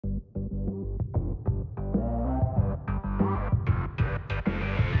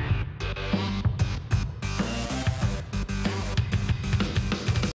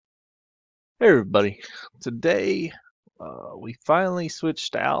Hey everybody, today we finally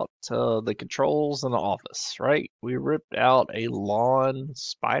switched out the controls in the office, right? We ripped out a lawn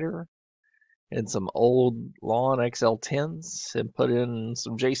Spyder and some old lawn XL10s and put in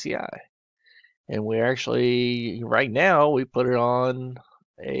some JCI. And we actually, right now, we put it on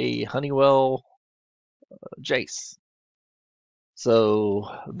a Honeywell Jace. So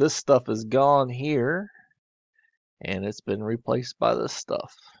this stuff is gone here and it's been replaced by this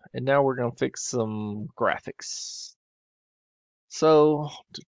stuff. And now we're going to fix some graphics. So,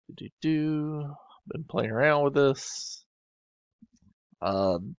 been playing around with this.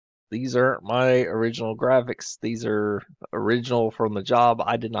 Uh, these aren't my original graphics. These are original from the job.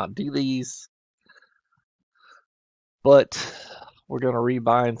 I did not do these, but we're gonna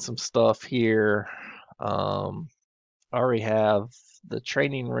rebind some stuff here. I already have the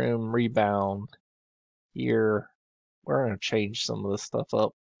training room rebound here. We're gonna change some of this stuff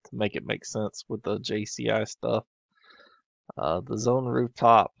up to make it make sense with the JCI stuff. The zone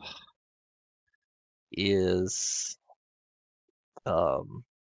rooftop is um,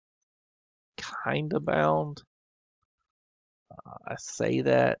 kind of bound. I say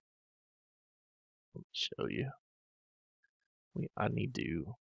that. Let me show you. I need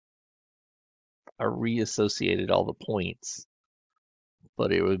to. I reassociated all the points,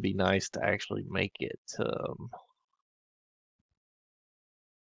 but it would be nice to actually make it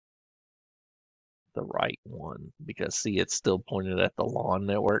the right one because see, it's still pointed at the lawn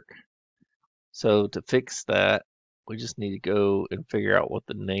network. So to fix that, we just need to go and figure out what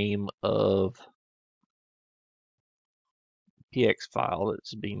the name of PX file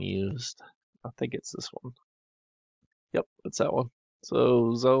that's being used. I think it's this one. Yep, it's that one.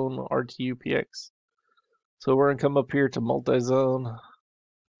 So zone RTU PX. So we're gonna come up here to multi-zone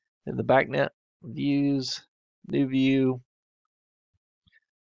in the BACnet views, new view,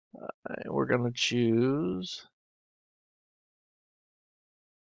 and we're gonna choose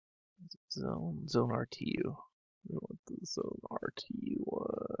zone RTU. We want the zone RTU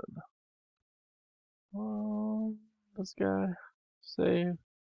one. This guy, save.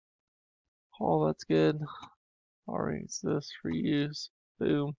 Oh, that's good. Alright, it's this reuse.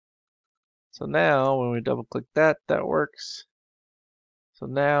 Boom. So now when we double click that, that works. So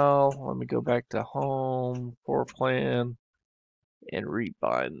now let me go back to home, floor plan, and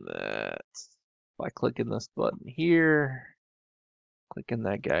rebind that by clicking this button here, clicking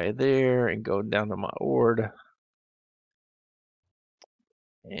that guy there, and going down to my ORD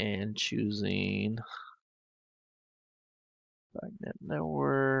and choosing BACnet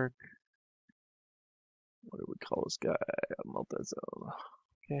network. What do we call this guy? Multi-zone.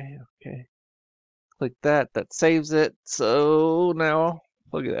 Okay. Click that. That saves it. So now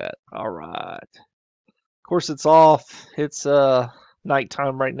look at that. All right. Of course, it's off. It's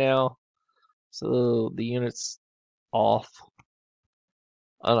nighttime right now, so the unit's off,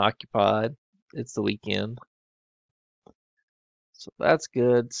 unoccupied. It's the weekend. So that's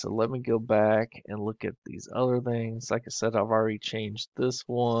good. So let me go back and look at these other things. Like I said, I've already changed this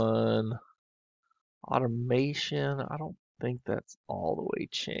one. Automation, I don't think that's all the way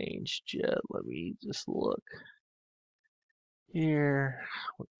changed yet. Let me just look here.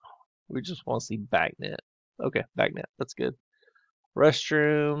 We just want to see BACnet. Okay, BACnet, that's good.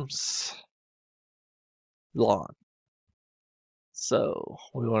 Restrooms, lawn. So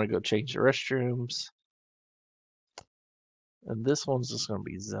we want to go change the restrooms. And this one's just going to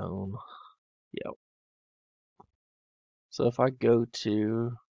be zone. Yep. So if I go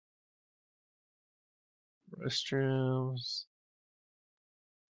to restrooms,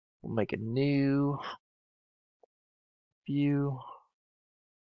 we'll make a new view,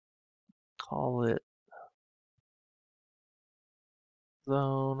 call it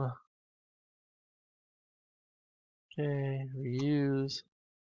zone. Okay, reuse.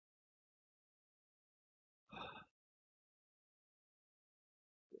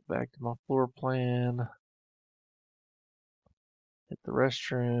 Back to my floor plan. Hit the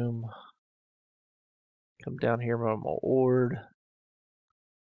restroom. Come down here by my ORD.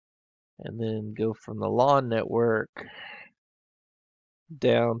 And then go from the lawn network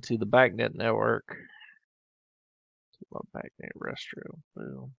down to the BACnet network. To my BACnet restroom.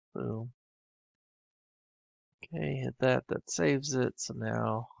 Boom, boom. Okay, hit that. That saves it. So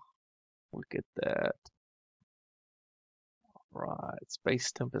now look at that. Right,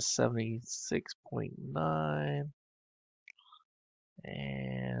 space temp is 76.9.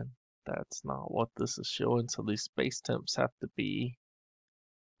 And that's not what this is showing. So these space temps have to be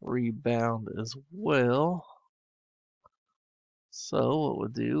rebound as well. So what we'll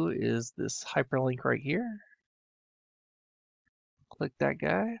do is this hyperlink right here. Click that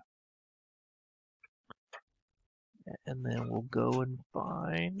guy. And then we'll go and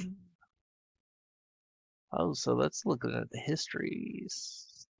find. Oh, so that's looking at the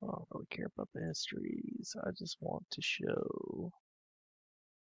histories. I don't really care about the histories. I just want to show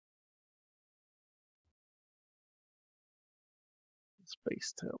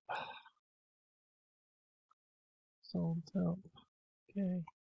space temp. Zone temp. Okay.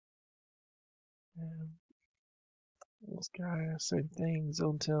 And this guy, same thing,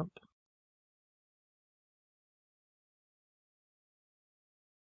 zone temp.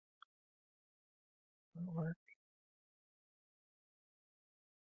 That'll work.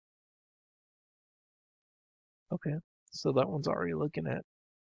 Okay, so that one's already looking at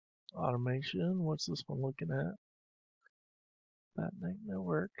automation. What's this one looking at? BACnet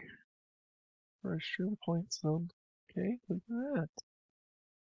network. Terrestrial point zone. Okay, look at that.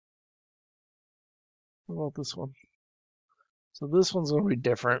 What about this one? So this one's going to be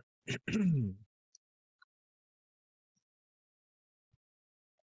different.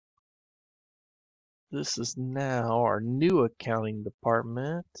 This is now our new accounting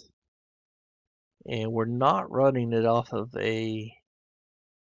department, and we're not running it off of a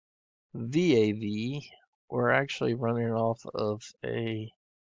VAV. We're actually running it off of a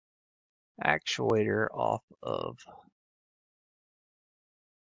actuator off of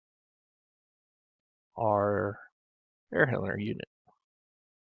our air handler unit.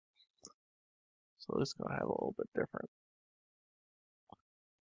 So it's going to have a little bit different.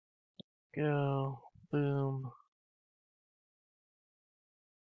 Go, boom.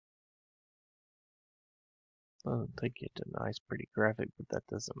 Doesn't take you to a nice pretty graphic, but that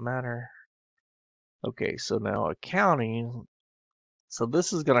doesn't matter. Okay, so now accounting. So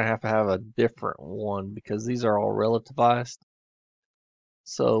this is going to have a different one because these are all relativized.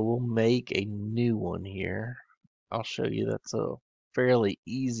 So we'll make a new one here. I'll show you that's a fairly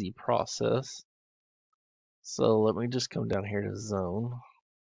easy process. So let me just come down here to zone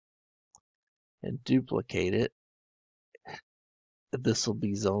and duplicate it. This will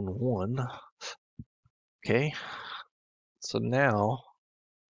be zone 1. Okay, so now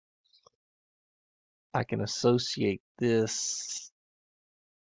I can associate this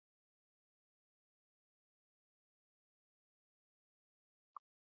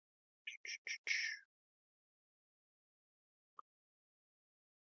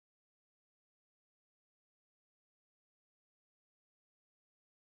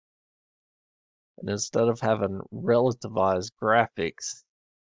and instead of having relativized graphics,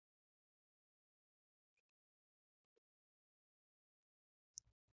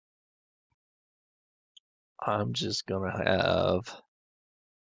 I'm just gonna have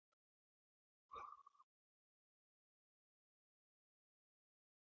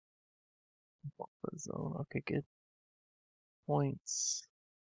zone. Okay, good. Points.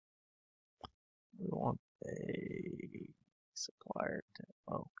 We want a supplier.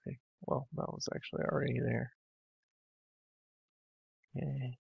 Oh, okay. Well, that was actually already there.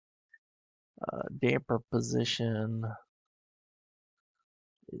 Okay. Damper position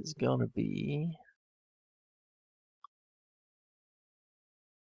is gonna be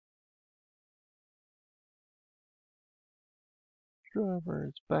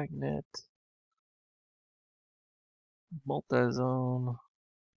drivers, BACnet, multi-zone,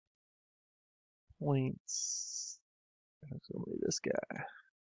 points. It's gonna be this guy.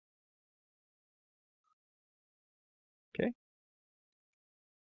 Okay.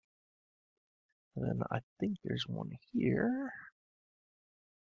 And then I think there's one here.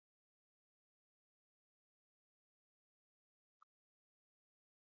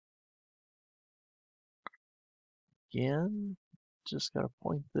 Again, just gotta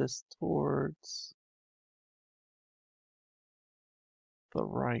point this towards the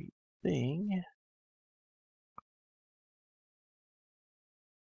right thing.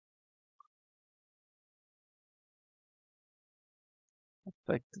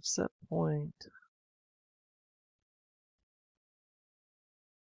 Effective set point.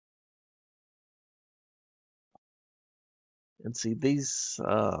 And see, these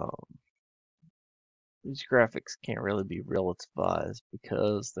graphics can't really be relativized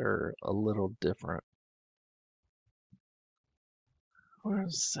because they're a little different. We're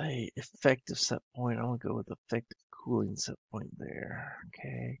gonna say effective set point. I'm gonna go with effective cooling set point there.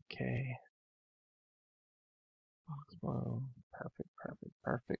 Okay. Well,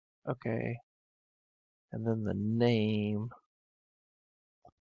 perfect. Okay. And then the name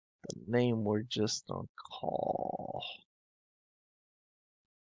we're just gonna call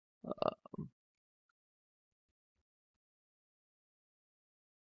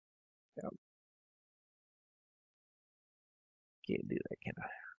yeah, can't do that, can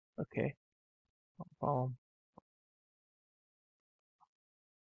I? Okay. No problem.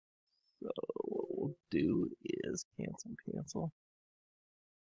 So what we'll do is cancel.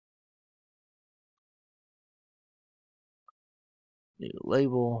 New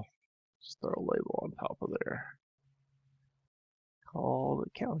label. Just throw a label on top of there. Call the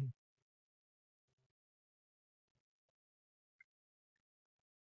county.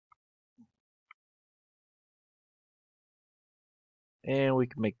 And we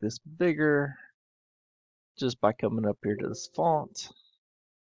can make this bigger just by coming up here to this font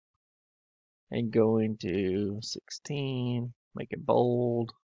and going to 16, make it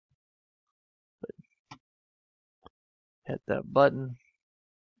bold, hit that button.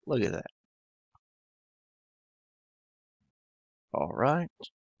 Look at that. All right.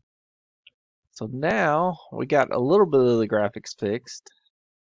 So now we got a little bit of the graphics fixed.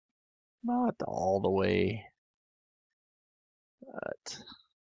 Not all the way, but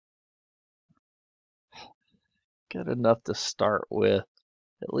good enough to start with.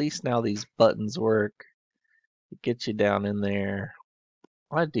 At least now these buttons work. It gets you down in there.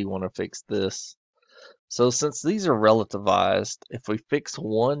 I do want to fix this. So since these are relativized, if we fix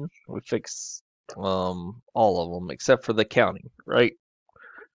one, we fix all of them except for the counting, right?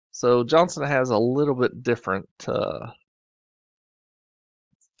 So Johnson has a little bit different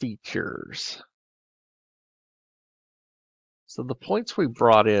features. So the points we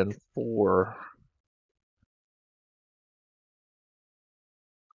brought in for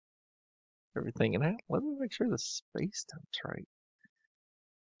everything, and let me make sure the space temp's right.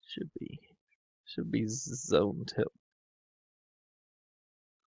 Should be zone tip.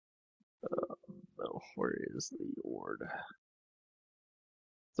 No, where is the award?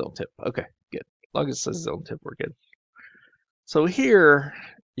 Zone tip. Okay, good. As long as it says zone tip, we're good. So here,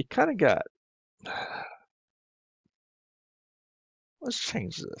 you kind of got. Let's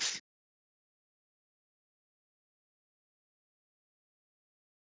change this.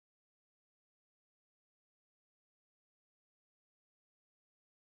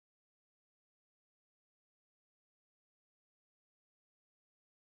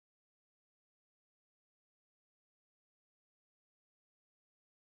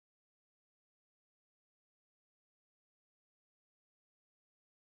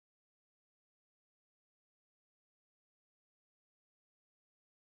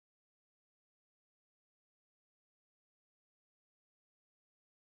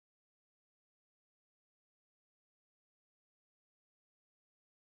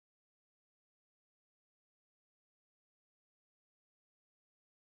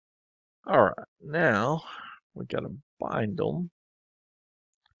 All right, now we got to bind them.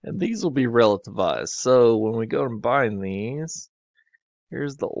 And these will be relativized. So when we go and bind these,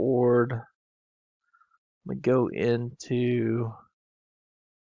 here's the ord. We go into,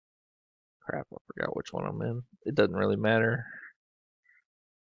 crap, I forgot which one I'm in. It doesn't really matter.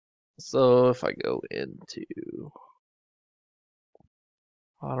 So if I go into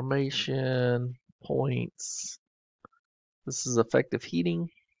automation, points, this is effective heating.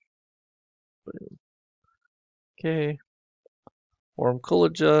 Okay, warm cool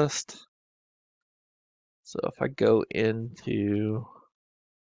adjust. So if I go into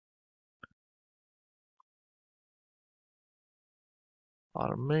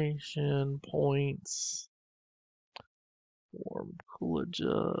automation, points, warm cool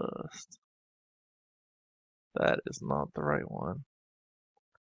adjust. That is not the right one.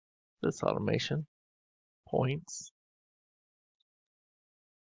 This automation, points,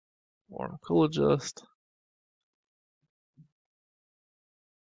 warm cool adjust.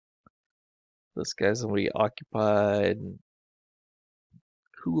 This guy's gonna be occupied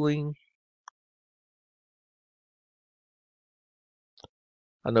cooling.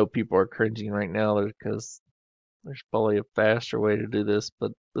 I know people are cringing right now because there's probably a faster way to do this,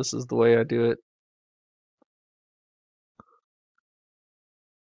 but this is the way I do it.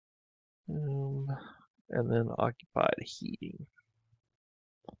 And then occupied heating.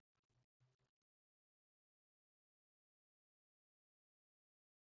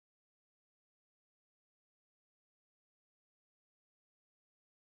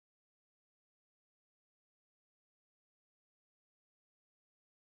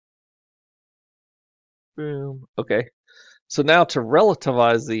 Boom. Okay. So now to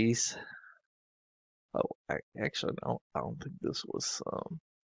relativize these. Oh, actually, no, I don't think this was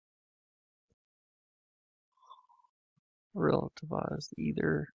relativized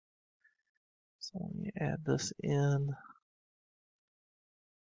either. So let me add this in.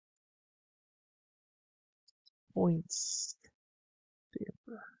 Points.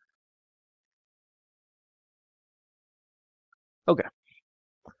 Damper. Okay.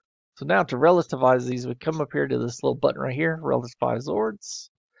 So now to relativize these, we come up here to this little button right here, relativize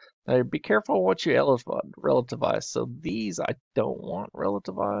ords. Now be careful what you relativize. So these I don't want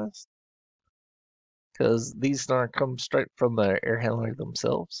relativized because these don't come straight from the air handler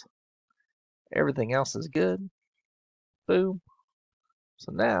themselves. Everything else is good. Boom.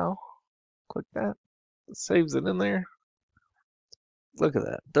 So now, click that. It saves it in there. Look at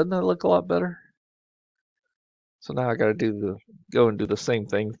that. Doesn't that look a lot better? So now I got to go and do the same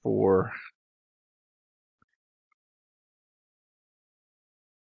thing for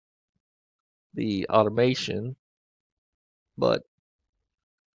the automation, but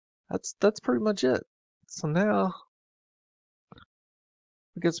that's pretty much it. So now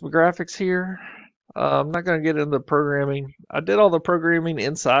we get some graphics here. I'm not going to get into programming. I did all the programming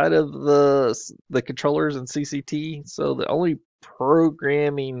inside of the controllers and CCT, so the only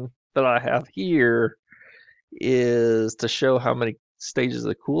programming that I have here is to show how many stages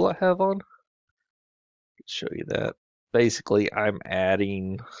of cool I have on. Show you that. Basically, I'm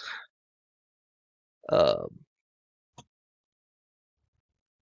adding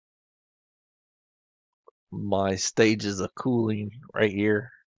my stages of cooling right here,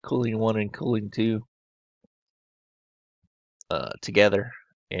 cooling 1 and cooling 2 together,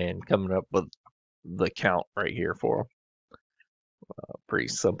 and coming up with the count right here for them. Pretty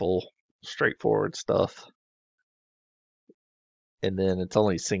simple, straightforward stuff. And then it's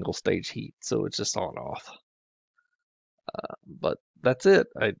only single stage heat, so it's just on off. But that's it.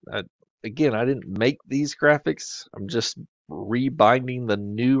 Again, I didn't make these graphics. I'm just rebinding the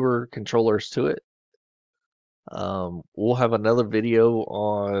newer controllers to it. We'll have another video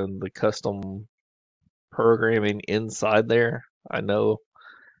on the custom programming inside there. I know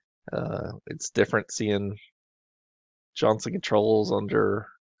it's different seeing Johnson controls under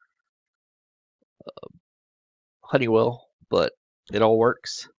Honeywell, but it all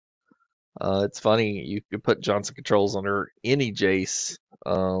works. It's funny, you could put Johnson controls under any Jace,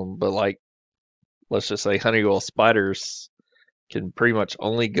 but like, let's just say Honeywell Spyders can pretty much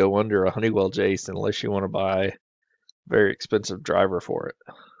only go under a Honeywell Jace unless you want to buy a very expensive driver for it.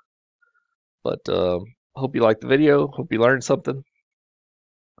 But hope you liked the video. Hope you learned something.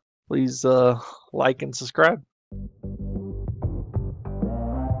 Please like and subscribe.